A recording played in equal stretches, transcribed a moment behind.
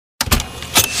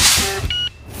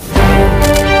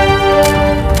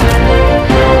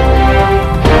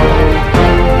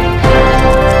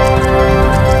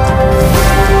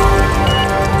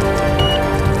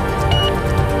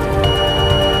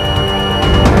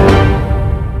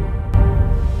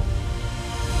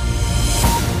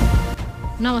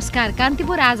नमस्कार,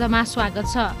 कान्तिपुर आजमा स्वागत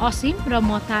छ। असीम र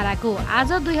म ताराको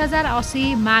आज 2080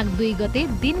 माघ 2 गते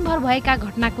दिनभर भएका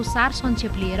घटनाको सार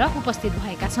संक्षेप लिएर उपस्थित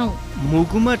भएका छौं।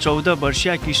 मुगुमा 14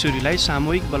 वर्षीय किशोरीलाई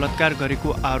सामूहिक बलात्कार गरेको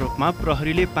आरोपमा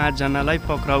प्रहरीले 5 जनालाई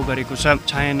पक्राउ गरेको छ।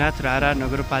 छायानाथ रारा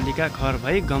नगरपालिका घर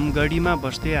भई गमगढीमा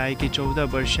बस्दै आएकी 14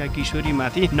 वर्षीय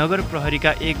किशोरीमाथि नगर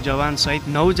प्रहरीका 1 जवान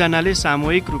सहित 9 जनाले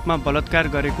सामूहिक रूपमा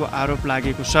बलात्कार गरेको आरोप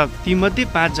लागेको छ। तीमध्ये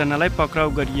 5 जनालाई पक्राउ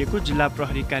गरिएको जिल्ला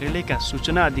प्रहरी कार्यालयका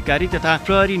सूचना अधिकारी तथा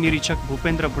प्रहरी निरीक्षक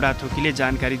भूपेन्द्र बुढाथोकीले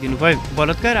जानकारी दिनुभयो।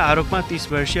 बलात्कार आरोपमा 30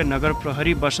 वर्षीय नगर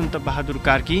प्रहरी बसन्त बहादुर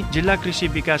कार्की, जिल्ला कृषि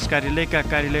विकास कार्यालयका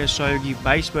कार्यालय सहयोगी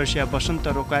 22 वर्षीय बसन्त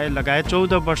रोकाए लगायत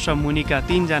 14 वर्ष मुनिका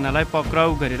 3 जनालाई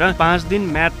पक्राउ गरेर 5 दिन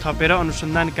म्याद थपेर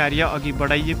अनुसन्धान कार्य अघि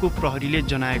बढाइएको प्रहरीले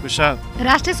जनाएको छ।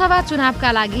 राष्ट्रिय सभा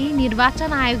चुनावका लागि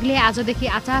निर्वाचन आयोगले आजदेखि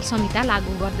आचार संहिता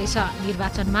लागू गर्दैछ।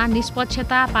 निर्वाचनमा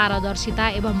निष्पक्षता, पारदर्शिता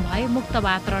एवं भयमुक्त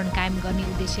वातावरण कायम गर्ने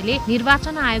उद्देश्यले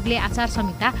निर्वाचन आयोगले आचार संहिता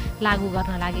लागू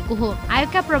गर्न लागेको हो।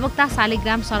 आयोगका प्रवक्ता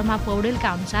शालिग्राम शर्मा पौडेलका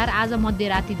अनुसार आज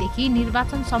मध्यरातीदेखि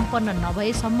निर्वाचन सम्पन्न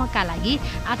नभएसम्मका लागि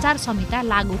आचार संहिता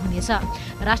लागू हुनेछ।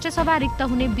 राष्ट्रिय सभा रिक्त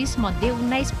हुने 20 मध्ये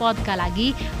 19 पदका लागि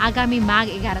आगामी माघ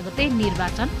 11 गते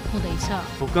निर्वाचन हुँदैछ।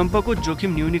 भूकम्पको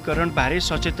जोखिम न्यूनीकरण बारे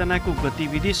सचेतनाको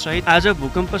गतिविधि सहित आज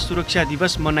भूकम्प सुरक्षा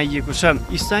दिवस मनाइएको छ।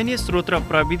 स्थानीय स्रोत र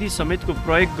प्रविधि समेतको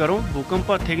प्रयोग गरौँ, भूकम्प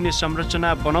थेग्ने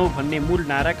संरचना बनाऊ भन्ने मूल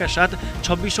नाराका साथ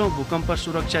 26औं भूकम्प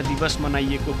सुरक्षा दिवस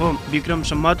मनाइएको हो। विक्रम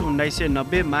सम्वत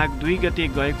 1990 माघ 2 गते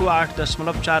गएको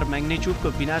 8.4 म्याग्निट्युडको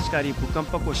विनाशकारी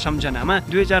भूकम्पको सम्झनामा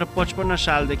 2055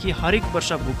 सालदेखि हरेक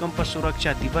वर्ष भूकम्प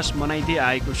सुरक्षा दिवस मनाइदै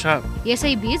आएको छ।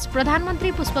 यसैबीच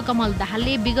प्रधानमन्त्री पुष्पकमल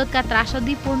दाहालले विगतका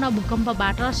त्रासदीपूर्ण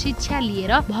भूकम्पबाट शिक्षा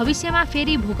लिएर भविष्यमा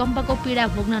फेरि भूकम्पको पीडा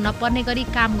भोग्न नपर्ने गरी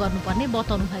काम गर्नुपर्ने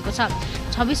बताउनु भएको छ।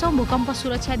 26औं भूकम्प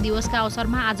सुरक्षा दिवसका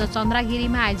अवसरमा आज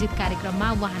चन्द्रगिरीमा आयोजित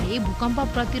कार्यक्रममा उहाँले भूकम्प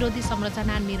प्रतिरोधी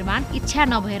संरचना निर्माण इच्छा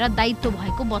नभएर दायित्व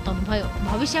भएको बताउनुभयो।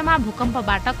 भविष्यमा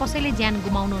भूकम्पबाट कसैले ज्यान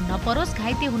गुमाउनु नपरोस्,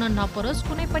 घाइते हुन नपरोस्,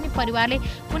 कुनै पनि परिवारले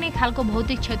कुनै खालको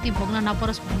भौतिक क्षति भोग्न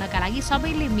नपरोस् भन्नका लागि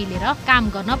सबैले मिलेर काम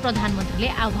गर्न प्रधानमन्त्रीले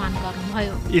आह्वान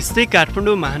गर्नुभयो। यस्तै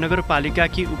काठमाडौँ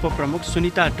महानगरपालिकाकी उपप्रमुख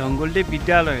सुनिता ढङ्गोलले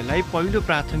विद्यालयलाई पहिलो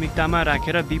प्राथमिकतामा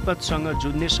राखेर विपदसँग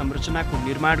जुझ्ने संरचनाको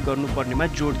निर्माण गर्नुपर्नेमा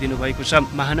जोड दिनुभएको छ।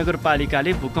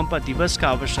 महानगरपालिकाले भूकम्प दिवसका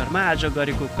अवसरमा आज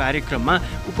गरेको कार्यक्रममा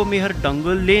उपमेयर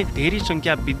डङ्गोलले धेरै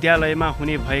संख्या विद्यालयमा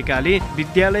हुने भएकाले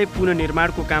विद्यालय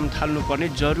पुनर्निर्माणको काम थाल्नुपर्ने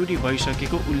जरुरी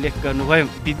भइसकेको उल्लेख गर्नुभयो।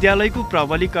 विद्यालयको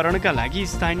प्रबलीकरणका लागि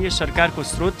स्थानीय सरकारको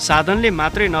स्रोत साधनले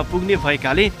मात्रै नपुग्ने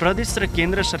भएकाले प्रदेश र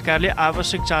केन्द्र सरकारले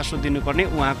आवश्यक चासो दिनुपर्ने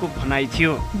उहाँको भनाइ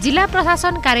थियो। जिल्ला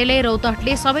प्रशासन कार्यालय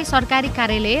रौतहटले सबै सरकारी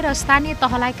कार्यालय र स्थानीय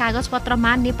तहलाई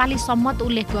कागजपत्रमा नेपाली सम्मत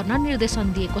उल्लेख गर्न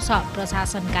निर्देशन दिएको छ।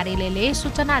 प्रशासन कार्यालयले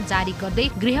सूचना जारी गर्दै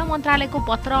गृह मन्त्रालयको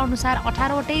पत्र अनुसार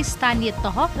 18वटै स्थानीय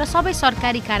तह र सबै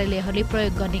सरकारी कार्यालयहरूले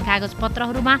प्रयोग गर्ने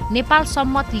कागजपत्रहरूमा नेपाल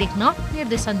सम्मत लेख्न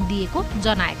निर्देशन दिएको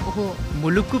जनाएको हो।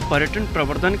 मुलुकको पर्यटन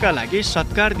प्रवर्धनका लागि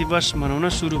सत्कार दिवस मनाउन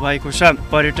सुरु भएको छ।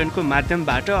 पर्यटनको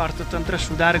माध्यमबाट अर्थतन्त्र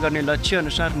सुधार गर्ने लक्ष्य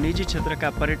अनुसार निजी क्षेत्रका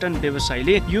पर्यटन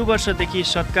व्यवसायीले यो वर्षदेखि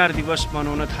सत्कार दिवस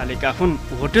मनाउन थालेका हुन्।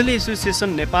 होटल एसोसिएसन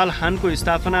नेपाल हानको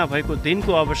स्थापना भएको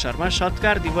दिनको अवसरमा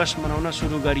सत्कार दिवस मनाउन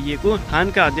सुरु गरिएको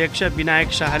हानका अध्यक्ष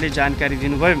विनायक शाहले जानकारी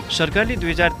दिनुभयो। सरकारले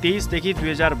 2023 देखि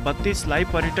 2032 लाई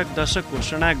पर्यटक दशक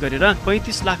घोषणा गरेर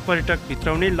 35 लाख पर्यटक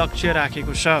भित्राउने लक्ष्य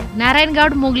राखेको छ।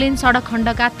 नारायणगढ मुगलिन सडक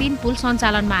खण्डका 3 पुल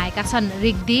सञ्चालनमा आएका छन्।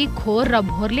 रिग्दी, खोर र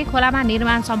भोरले खोलामा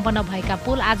निर्माण सम्पन्न भएका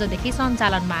पुल आजदेखि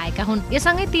सञ्चालनमा आएका हुन्।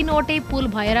 यससँगै 3वटै पुल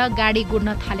भएर गाडी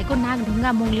गुड्न थालेको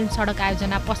नागढुङ्गा मुगलिन सडक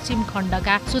आयोजना पश्चिम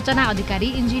खण्डका सूचना अधिकारी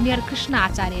इन्जिनियर कृष्ण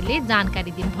आचार्यले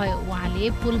जानकारी दिनुभयो। उहाँले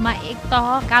पुलमा एक तह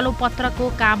कालो पत्रको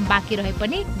काम बाँकी रहे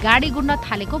पनि गाडी गुड्न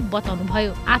थालेको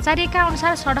बताउनुभयो। आचार्यका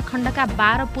अनुसार सडक खण्डका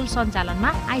 12 पुल सञ्चालनमा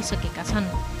आइसकेका छन्।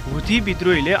 हुथी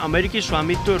विद्रोहीले अमेरिकी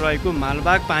स्वामित्व रहेको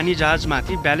मालबाग पानी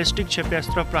जहाजमाथि ब्यालिस्टिक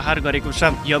क्षेप्यास्त्र प्रहार गरेको छ।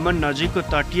 यमन नजिकको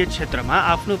तटीय क्षेत्रमा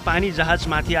आफ्नो पानी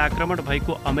जहाजमाथि आक्रमण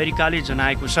भएको अमेरिकाले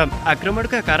जनाएको छ।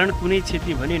 आक्रमणका कारण कुनै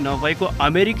क्षति भने नभएको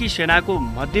अमेरिकी सेनाको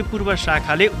मध्यपूर्व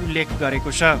शाखाले उल्लेख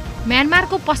गरेको छ।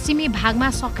 म्यानमारको पश्चिमी भागमा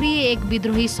सक्रिय एक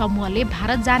विद्रोही समूहले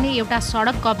भारत जाने एउटा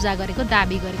सडक कब्जा गरेको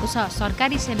दाबी गरेको छ।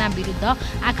 सरकारी सेना विरुद्ध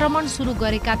आक्रमण सुरु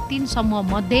गरेका 3 समूह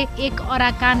मध्ये एक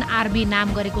अराकान आर्मी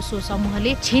नाम गरेको सो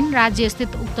समूहले चीन राज्य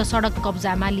स्थित उक्त सडक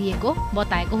कब्जामा लिएको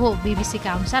बताएको हो।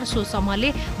 बीबीसीका अनुसार सो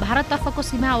समूहले भारततर्फको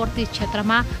सीमावर्ती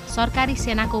क्षेत्रमा सरकारी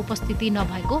सेनाको उपस्थिति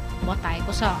नभएको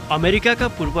बताएको छ। अमेरिकाका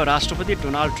पूर्व राष्ट्रपति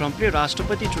डोनाल्ड ट्रम्पले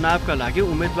राष्ट्रपति चुनावका लागि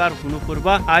उम्मेद्वार हुनु पूर्व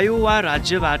आयोवा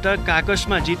राज्यबाट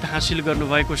कागजमा जित हासिल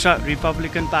गर्नुभएको छ।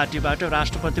 रिपब्लिकन पार्टीबाट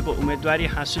राष्ट्रपतिको उम्मेदवारी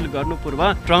हासिल गर्नु पूर्व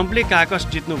ट्रम्पले कागज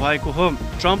जित्नु भएको हो।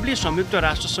 ट्रम्पले ट्रम्पले संयुक्त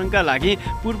राष्ट्रसङ्घका लागि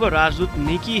पूर्व राजदूत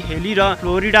निकी हेली र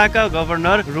फ्लोरिडाका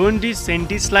गभर्नर रोन डी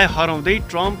सेन्टिसलाई हराउँदै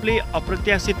ट्रम्पले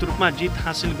अप्रत्याशित रूपमा जित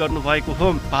हासिल गर्नुभएको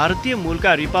हो। भारतीय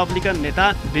मूलका रिपब्लिकन नेता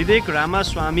विवेक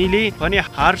रामास्वामीले भने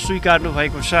हार स्वीकार्नु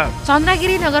भएको छ।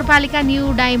 चन्द्रगिरी नगरपालिका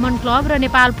न्यू डायमन्ड क्लब र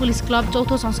नेपाल पुलिस क्लब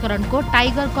चौथो संस्करणको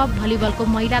टाइगर कप भलिबलको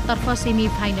महिलातर्फ सेमी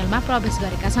फाइनलमा प्रवेश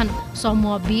गरेका छन्।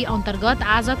 समूह बी अन्तर्गत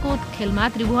आजको खेलमा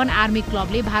त्रिभुवन आर्मी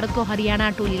क्लबले भारतको हरियाणा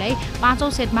टोलीलाई 5औं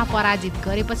सेटमा पराजित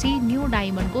गरेपछि न्यू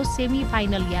डायमन्डको सेमी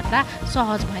फाइनल यात्रा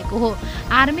सहज भएको हो।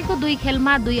 आर्मीको 2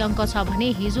 खेलमा 2 अङ्क छ भने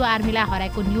हिजो आर्मीलाई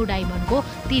हराएको न्यू डायमन्डको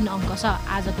 3 अङ्क छ।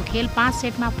 आजको खेल 5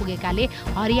 सेटमा पुगेकाले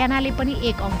हरियाणाले पनि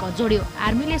 1 अङ्क जोड्यो।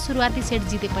 आर्मीले सुरुवाती सेट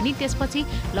जिते पनि त्यसपछि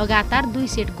लगातार 2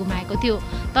 सेट गुमाएको थियो,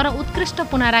 तर उत्कृष्ट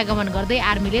पुनरागमन गर्दै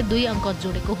आर्मीले 2 अङ्क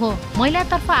जोडेको हो।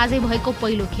 महिलातर्फ आजै भएको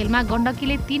पहिलो खेलमा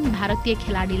गण्डकीले 3 भारतीय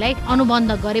खेलाडीलाई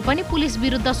अनुबन्ध गरे पनि पुलिस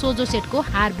विरुद्ध सोझो सेटको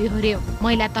हार बेहोर्यो।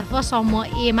 महिलातर्फ समूह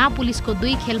ए मा पुलिसको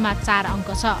 2 खेलमा 4 अङ्क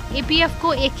छ।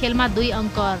 एपीएफको 1 खेलमा 2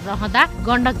 अङ्क रहँदा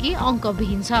गण्डकी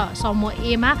अङ्कविहीन छ। समूह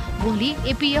ए मा भोलि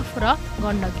एपीएफ र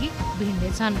गण्डकी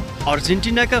भिड्नेछन्।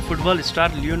 अर्जेन्टिनाका फुटबल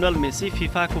स्टार लियोनल मेसी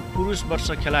फिफाको पुरुष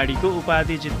वर्ष खेलाडीको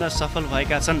उपाधि जित्न सफल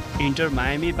भएका छन्। इन्टर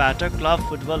मायामीबाट क्लब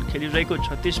फुटबल खेलिरहेको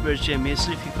 36 वर्षीय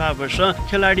मेसी फिफा वर्ष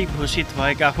खेलाडी घोषित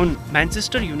भएका हुन्।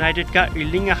 म्यान्चेस्टर युनाइटेडका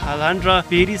इर्लिङ हालान्ड र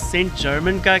पेरिस सेन्ट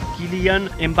जर्मनका किलियन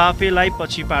एम्बापेलाई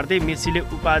पछि पार्दै मेसीले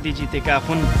उपाधि जितेका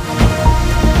हुन्।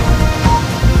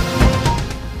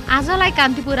 आजलाई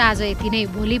कान्तिपुर आज यति नै।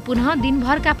 भोलि पुनः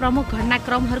दिनभरका प्रमुख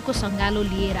घटनाक्रमहरूको सङ्गालो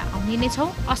लिएर आउने नै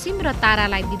छौँ। असीम र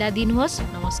तारालाई बिदा दिनुहोस्।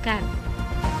 नमस्कार।